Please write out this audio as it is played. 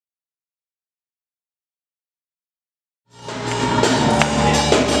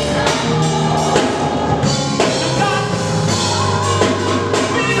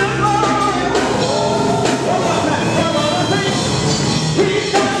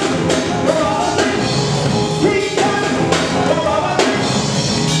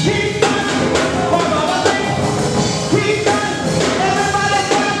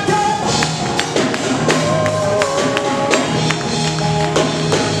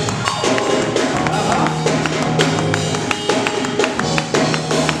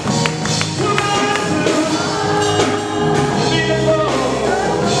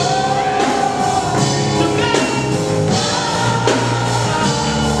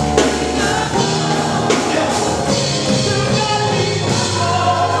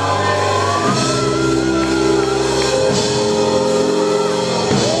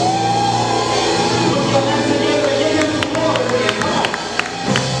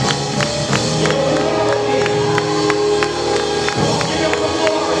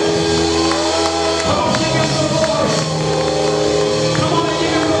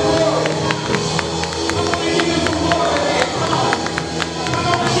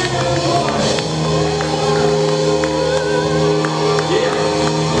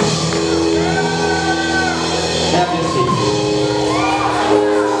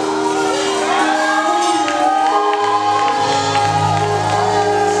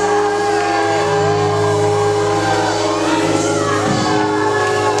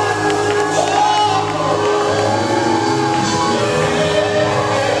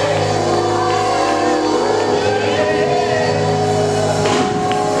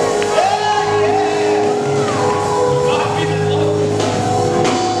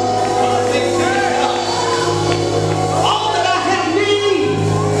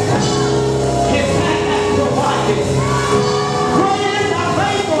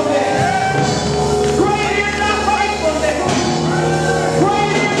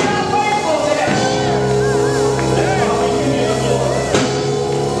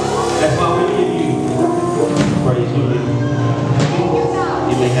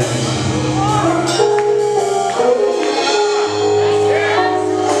they have in mind.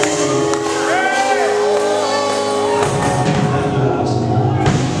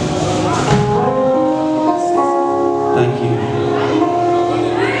 Thank you.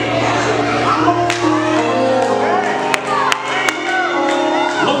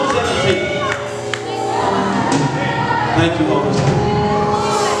 Luke 17. Thank you, Holy Spirit.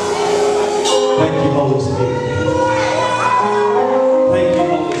 Thank you, Holy Spirit. Thank you,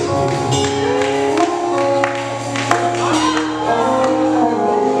 Holy Spirit.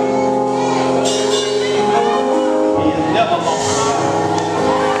 He has never lost.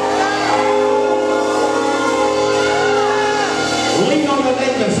 Lean on your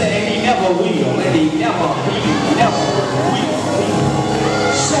neighbor and say, and he never will, and he never will.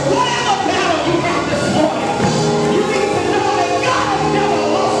 So whatever battle you have this morning, you need to know that God has never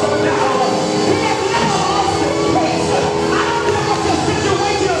lost a battle. He has never lost a case. I don't care what your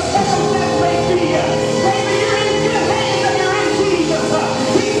situation or circumstance may be. Maybe you're in good hands and you're in Jesus.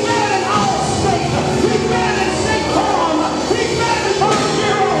 He's better than all state. He's better than State Farm. He's better than Farm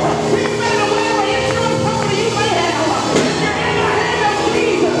Bureau. He's better than whatever insurance company you may have. If you're in the hand of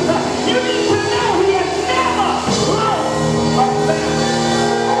Jesus, you need to know He has never lost a battle.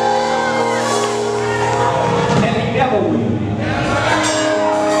 And He never will.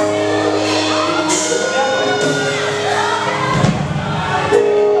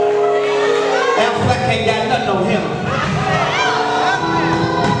 Affleck ain't got nothing on him.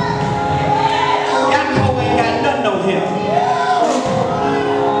 Yako ain't got nothing on him.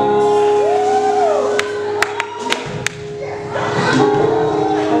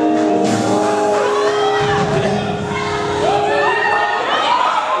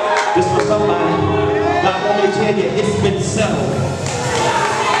 This for somebody. God want me to tell you, it's been settled.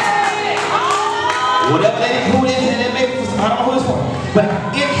 Whatever they who it is, and it may, I don't know who it's for, but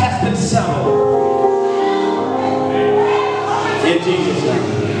it has been settled. In Jesus' name.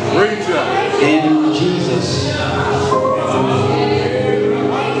 In Jesus.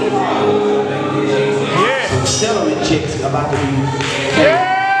 Some settlement checks about to be paid.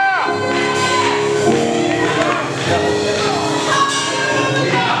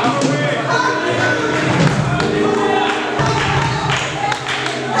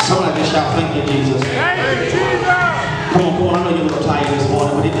 Somebody just shout, thank you, Jesus. Come on, I know you're a little tired this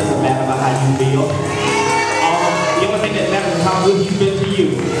morning, but it doesn't matter about how you feel. The only thing that matters is how good He's been to you.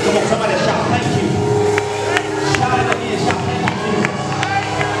 Come on, somebody shout, thank you. Shout it again, shout, thank you, Jesus.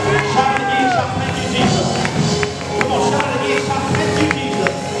 Shout it again, shout, thank you, Jesus. Come on, shout it again, shout, thank you,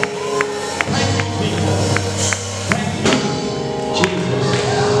 Jesus. Thank you, Jesus. Thank you, Jesus.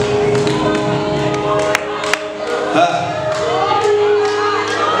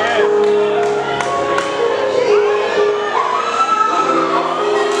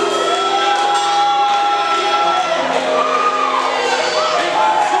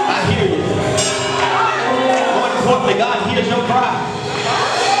 God hears your cry.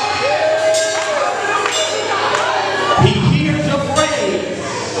 He hears your praise.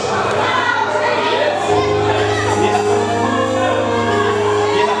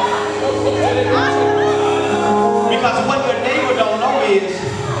 Because what your neighbor don't know is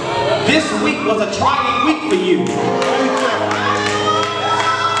this week was a trying week for you.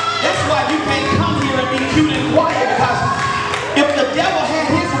 That's why you can't come here and be cute and quiet, because if the devil had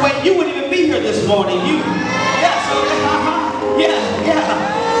his way, you wouldn't even be here this morning.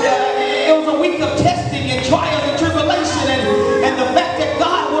 It was a week of testing and trials and tribulation, and the fact that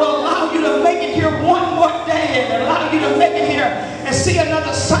God would allow you to make it here one more day and allow you to make it here and see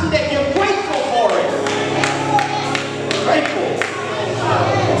another Sunday, you're grateful for it. Grateful.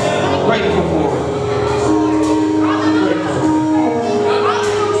 Grateful for it. Grateful.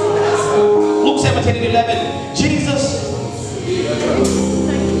 Luke 17:11. Jesus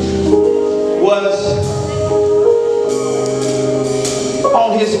was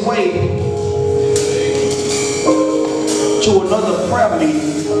on his way to another prayer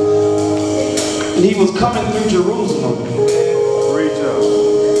meeting, and he was coming through Jerusalem.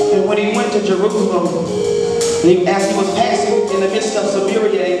 And when he went to Jerusalem, as he was passing in the midst of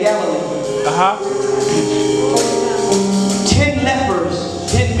Samaria and Galilee, 10 lepers,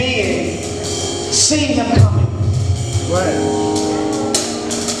 10 men, seen him coming.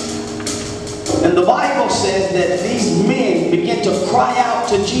 And the Bible says that these men began to cry out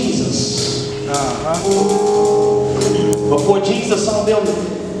to Jesus. Before Jesus saw them,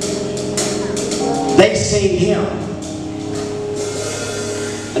 they seen him.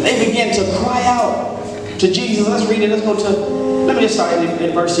 And they began to cry out to Jesus. Let's read it. Let's go to, let me just start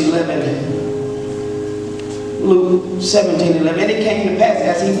in verse 11. Luke 17:11. And it came to pass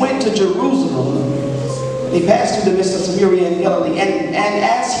as he went to Jerusalem, he passed through the midst of Samaria and Galilee, and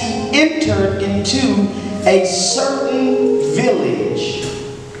as he entered into a certain village,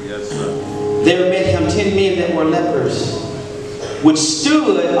 yes, sir, there met him 10 men that were lepers, which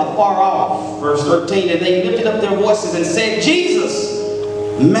stood afar off. Verse 13, and they lifted up their voices and said, Jesus,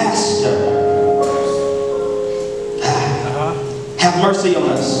 Master, have mercy on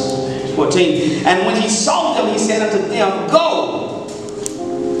us. 14, and when he saw them, he said unto them, Go,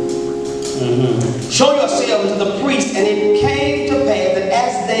 show yourselves to the priest. And it came to pass that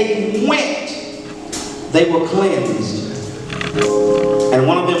as they went, they were cleansed. And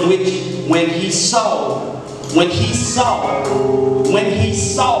one of them which, when he saw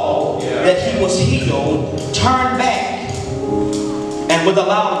that he was healed, turned back, and with a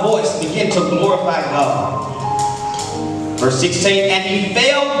loud voice began to glorify God. Verse 16, and he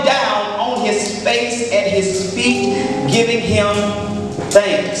fell down on his face at his feet, giving him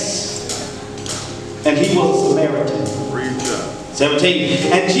thanks. And he was a Samaritan.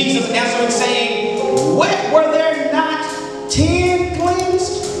 17, and Jesus answered, saying, were there not 10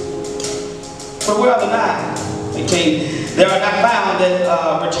 cleansed? But where are the 9? 18, there are not found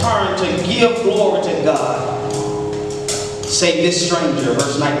that return to give glory to God, save this stranger.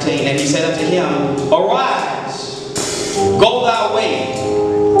 Verse 19, and he said unto him, Arise, go thy way,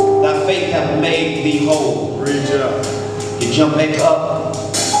 thy faith hath made thee whole. He jumped back up,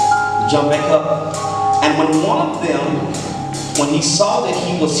 and when one of them, when he saw that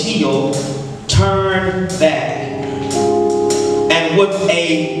he was healed, turned back, and with a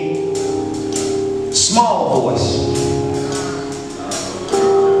small voice,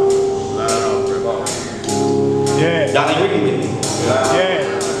 y'all agree with me?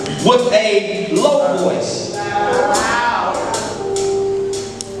 With a low voice.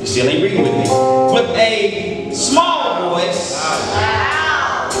 You still ain't reading with me. With a small voice,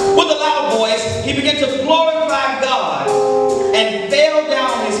 with a loud voice, he began to glorify God and fell down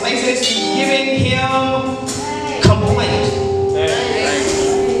on his face as he giving him complaint,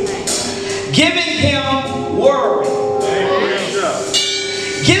 giving him worry,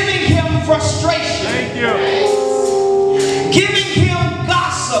 giving him frustration, giving him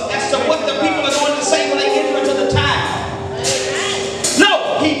gossip as to what the people are going to say when they enter into the town.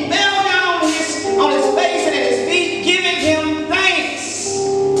 No, he fell down on his face and at his feet, giving him thanks.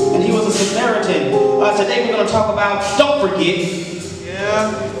 And he was a Samaritan. Today we're going to talk about, don't forget.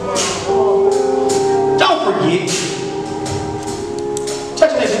 Don't forget.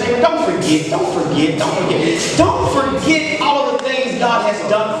 Touch this neighbor, don't forget. Don't forget all of the things God has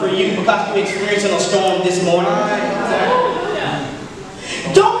done for you because you're experiencing a storm this morning.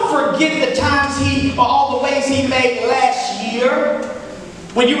 Don't forget the times all the ways he made last year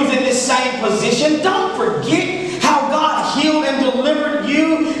when you was in this same position. Don't forget how God healed and delivered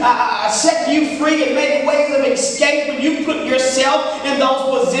you, set you free and made ways of escape when you put yourself in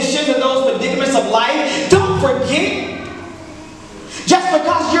those positions and those predicaments of life. Don't forget. Just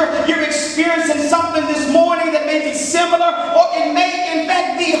because you're experiencing something this morning that may be similar, or it may in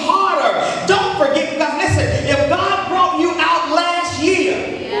fact be harder, don't forget, because listen, if God brought you out last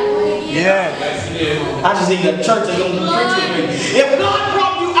year, I just need a church that's going to preach with me. If God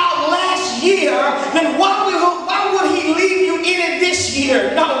brought you out last year, then why would he leave you in it this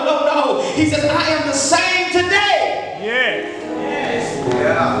year? No. He says, I am the same today.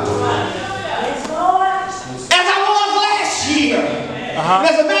 As I was last year.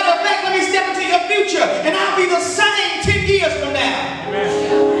 As a matter of fact, let me step into your future, and I'll be the same 10 years from now.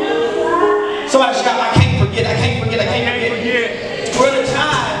 Somebody shout, I can't forget. We're in a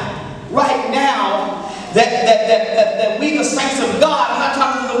time right now that we the saints of God, I'm not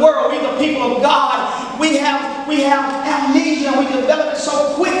talking to the world, we the people of God, we have amnesia, and we develop it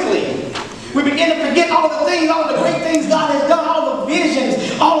so quickly. We begin to forget all of the things, all of the great things God has done, all of the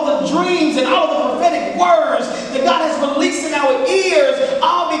visions, all of the dreams, and all of the prophetic words that God has released in our ears,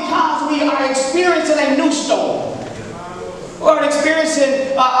 all because we are experiencing a new storm. We're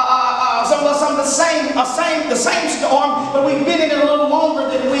experiencing some of the same storm, but we've been in it a little longer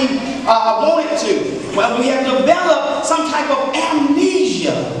than we wanted to. Well, we have developed some type of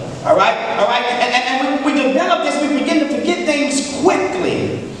amnesia. All right, and we develop this. We begin to forget things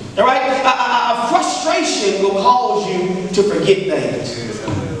quickly. All right, frustration will cause you to forget things.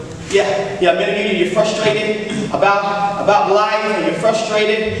 Many of you, you're frustrated about life, and you're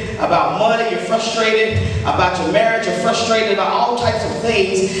frustrated about money, you're frustrated about your marriage, you're frustrated about all types of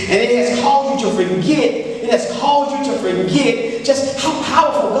things, and it has caused you to forget. It has caused you to forget just how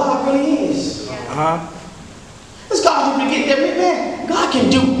powerful God really is. It's caused you to forget that, man, God can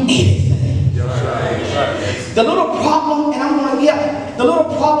do anything. The little problem, and I'm going to get the little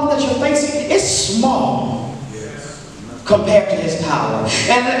problem that you're facing is small compared to His power.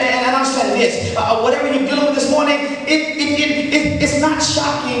 And understand this: whatever you're dealing with this morning, it's not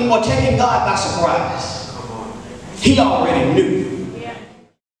shocking or taking God by surprise. He already knew.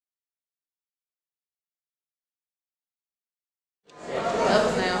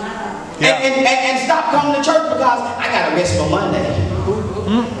 And stop coming to church because I got to rest for Monday.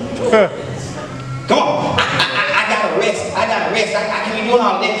 Come on. I got to rest. I got to rest. I can't be doing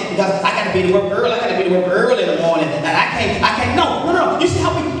all of that because I got to be to work early. I got to be to work early in the morning. And I can't. No. You see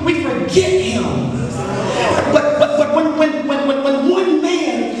how we forget Him. But when one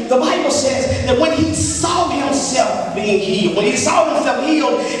man, the Bible says that when he saw himself being healed, when he saw himself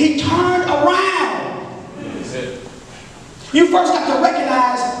healed, he turned around. You first got to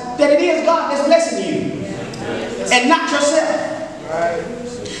recognize that it is God that's blessing you and not yourself.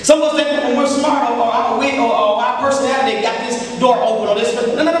 Some of us think when we're smart or our personality got this door open or this.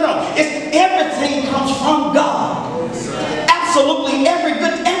 No. It's everything comes from God. Absolutely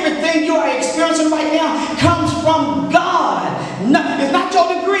everything you are experiencing right now comes from God. No, it's not your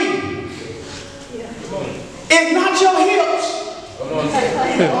degree. It's not your hips.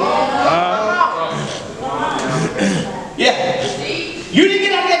 Yeah. You didn't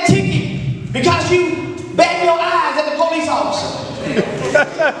get out of that ticket because you batted your eyes at the police officer.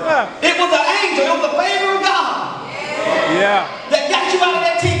 It was an angel. It was the favor of God. Yeah. That got you out of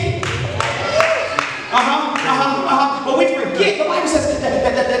that ticket. But we forget. The Bible says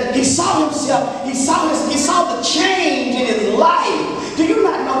that he saw himself. He saw the change in his life. Do you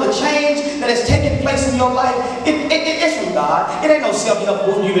not know the change that has taken place in your life? It's from God. It ain't no self-help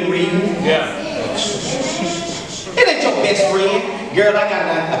book you've been reading. Yeah. It ain't your best friend. Girl, I got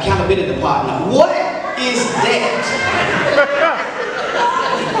an accountability partner. What is that?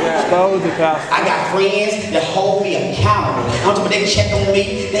 I got friends that hold me accountable. They check on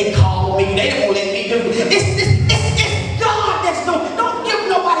me, they call me, they don't let me do it. It's God that's doing. Don't give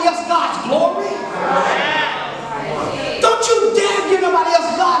nobody else God's glory. Don't you dare give nobody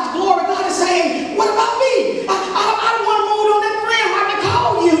else God's glory. God is saying, what about me? I don't want to move on that friend. I have to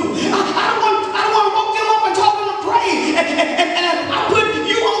call you. I don't want to woke them up and talk them to pray. And I put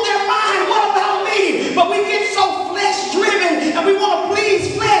you on their mind. What about me? But we get so flesh driven and we want to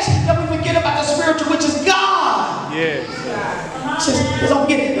please flesh that we forget about the spiritual, which is God. Yes. Don't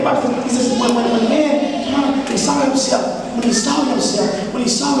forget. He says when man he saw himself,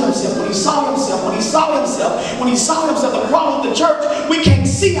 the problem with the church, we can't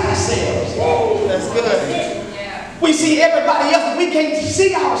see ourselves. Whoa, that's good. We see everybody else, but we can't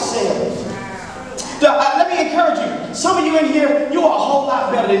see ourselves. Let me encourage you. Some of you in here, you are a whole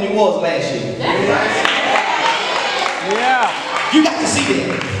lot better than you was last year. Yeah. You got to see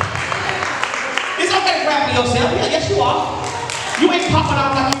that. It's okay to cry for yourself. Yeah, yes, you are. You ain't popping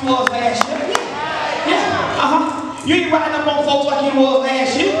out like you was last year. Yeah. You ain't riding up on folks like you was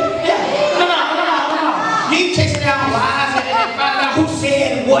last year. Yeah. No. You ain't chasing down lies and finding out who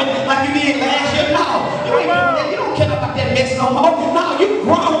said what like you did last year. No. You ain't doing that. You don't care about that mess no more. No, you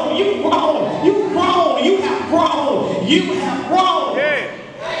grown. You have grown. Yeah.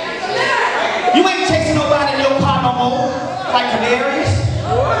 You ain't chasing nobody in your car no more like canaries.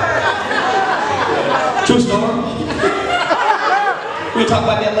 True story. We'll talk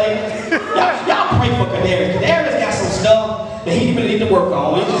about that later. Y'all pray for canaries. Canaries got some stuff that he really need to work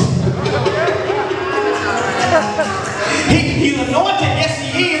on. He's anointed, yes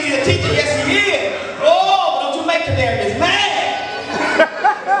he is. He's a teacher, yes he is. Oh, don't you make canaries mad.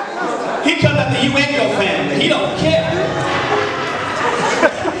 He comes after you and your family. He don't care.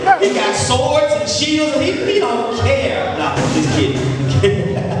 He got swords and shields and he don't care. No, just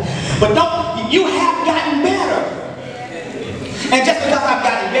kidding. But you have gotten better. And just because I've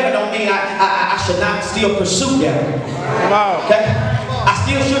gotten better don't mean I should not still pursue better. Wow. Okay? I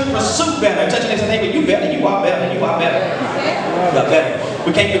still should pursue better. Touch your next neighbor, you better, you are better, you are better. You are better.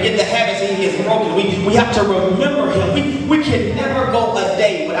 We can't forget the habits he has broken. We have to remember him. We can never go a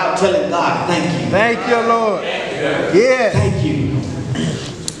day without telling God, thank you. Thank you, Lord. Yeah. Thank you.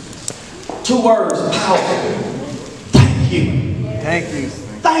 2 words, powerful. Thank you. Thank you.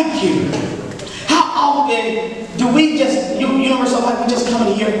 Thank you. How often do we just, universal life, we just come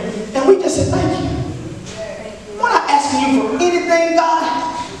in here and we just say thank you. We're not asking you for anything, God.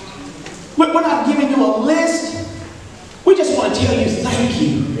 We're not giving you a list. We just want to tell you thank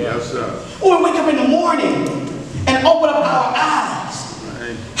you. Yes, sir. Or we wake up in the morning and open up our eyes.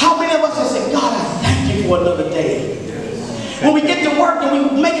 How many of us have said, God, I thank you for another day? When we get to work and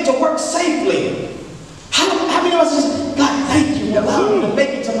we make it to work safely, how many of us just, God, thank you for allowing me to make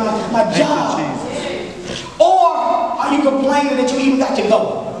it to my job? complaining that you even got to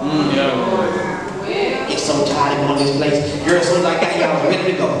go. Get so tired of going to this place. Girl, as soon as I got here, I was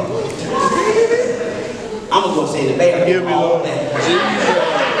ready to go. I'm going to go say the bathroom all day.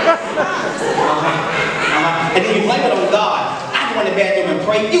 And then you blame it on God. I go in the bathroom and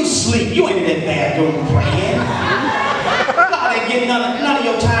pray. You sleep. You ain't in that bathroom praying. God ain't getting none of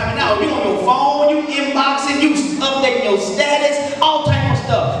your time now. You on your phone, you inboxing, you updating your status, all type of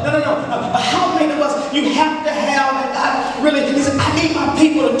stuff. No. How many of us, you have to have, and God really, he said, I need my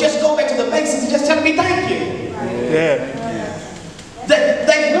people to just go back to the basics and just tell me thank you. Yeah.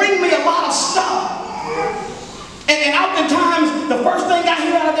 They bring me a lot of stuff. And oftentimes, the first thing I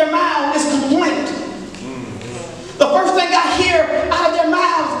hear out of their mouths is complaint. The first thing I hear out of their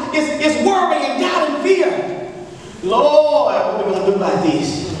mouths is worry and doubt and fear. Lord, what are we going to do about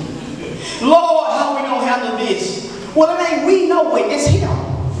this? Lord, how are we going to handle this? Well, it ain't we no way. It's him.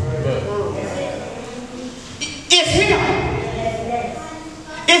 It's him.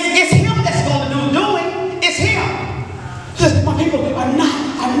 It's him that's going to do the doing. It's him. Just, my people are not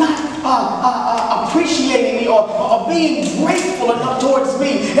appreciating me or being grateful enough towards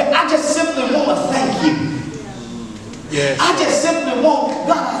me. I just simply want to thank you. Yes. I just simply want,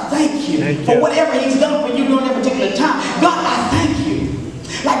 God, I thank you for whatever he's done for you during that particular time. God, I thank you.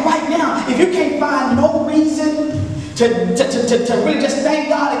 Like right now, if you can't find no reason to really just thank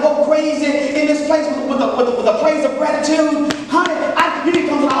God and go crazy in this place with the praise of gratitude, honey, you need to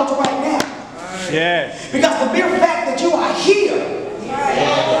come to the altar right now. Yes. Because the mere fact that you are here.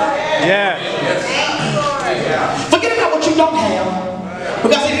 Yeah. Forget about what you don't have.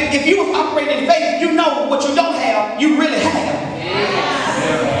 Because if you was operating in faith, you know what you don't have, you really have.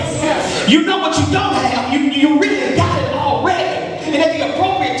 You know what you don't have, you really got it already. And at the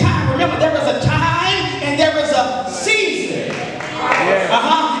appropriate time, remember, there is a time and there is a season.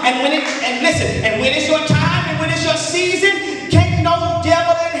 And when it's your time and when it's your season, can't no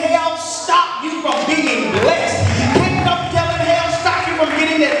devil in hell stop you from being blessed. Can't no devil in hell stop you from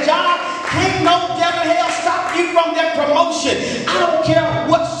getting that job. Can't no devil in hell stop you from that promotion. I don't care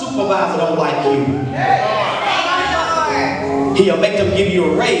what supervisor don't like you. He'll make them give you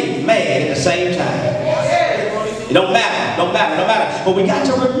a raise, mad at the same time. It don't matter. But we got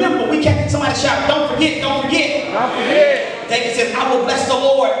to remember, we can't, somebody shout, don't forget. David says, I will bless the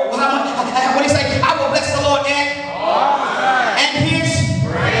Lord. What do you say? I will bless the Lord and his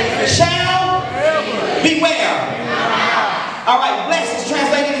shall beware. All right, bless is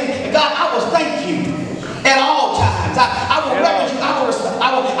translated in God, I will thank you at all times. I will reverence you.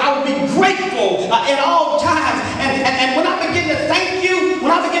 I will be grateful at all times. And when I begin to thank you,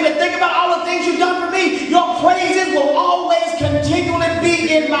 when I begin to think about all the things you've done for me, your praises will always continually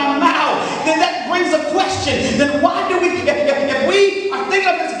be in my mouth. Then that brings a question. Then why do we, if we are thinking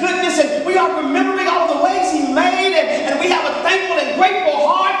of his goodness and we are remembering all the ways he made and we have a thankful and grateful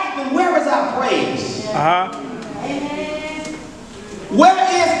heart, then where is our praise? Where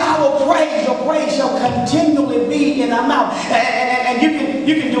is our praise? Your praise shall continually be in our mouth. And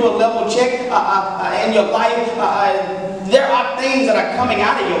you can do a level check in your life. There are things that are coming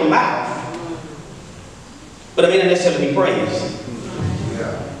out of your mouth, but it may not necessarily be praise.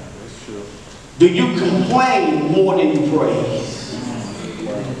 Yeah, that's true. Do you complain more than you praise?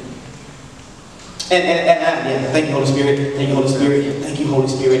 And thank you, Holy Spirit. Thank you, Holy Spirit. Thank you, Holy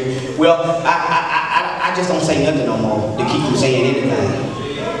Spirit. Well, I just don't say nothing no more to keep from saying anything.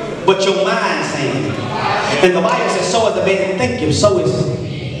 But your mind saying it. And the Bible says, so is the man thinketh, so is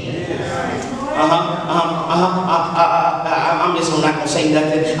I'm just not going to say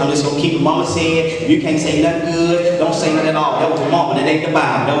nothing. I'm just going to keep what Mama said. If you can't say nothing good, don't say nothing at all. That was Mama. That ain't the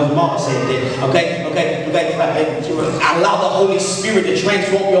Bible. That was Mama said that. Okay. Allow the Holy Spirit to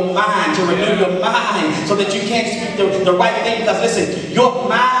transform your mind, to renew your mind, so that you can speak the right thing. Because listen, your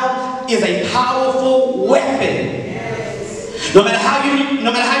mouth is a powerful weapon. No matter how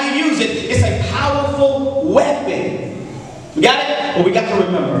you use it, it's a powerful weapon. You got it? Well, we got to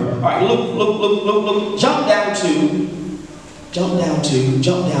remember. All right, look. Jump down to.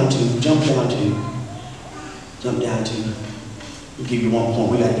 I'll give you one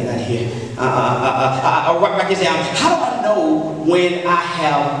point. We got to get out of here. I'll write this down. How do I know when I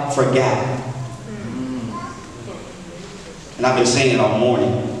have forgotten? And I've been saying it all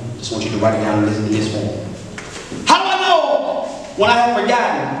morning. Just want you to write it down in this form. How do I know when I have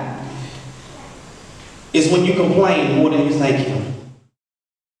forgotten? Is when you complain more than you thank him.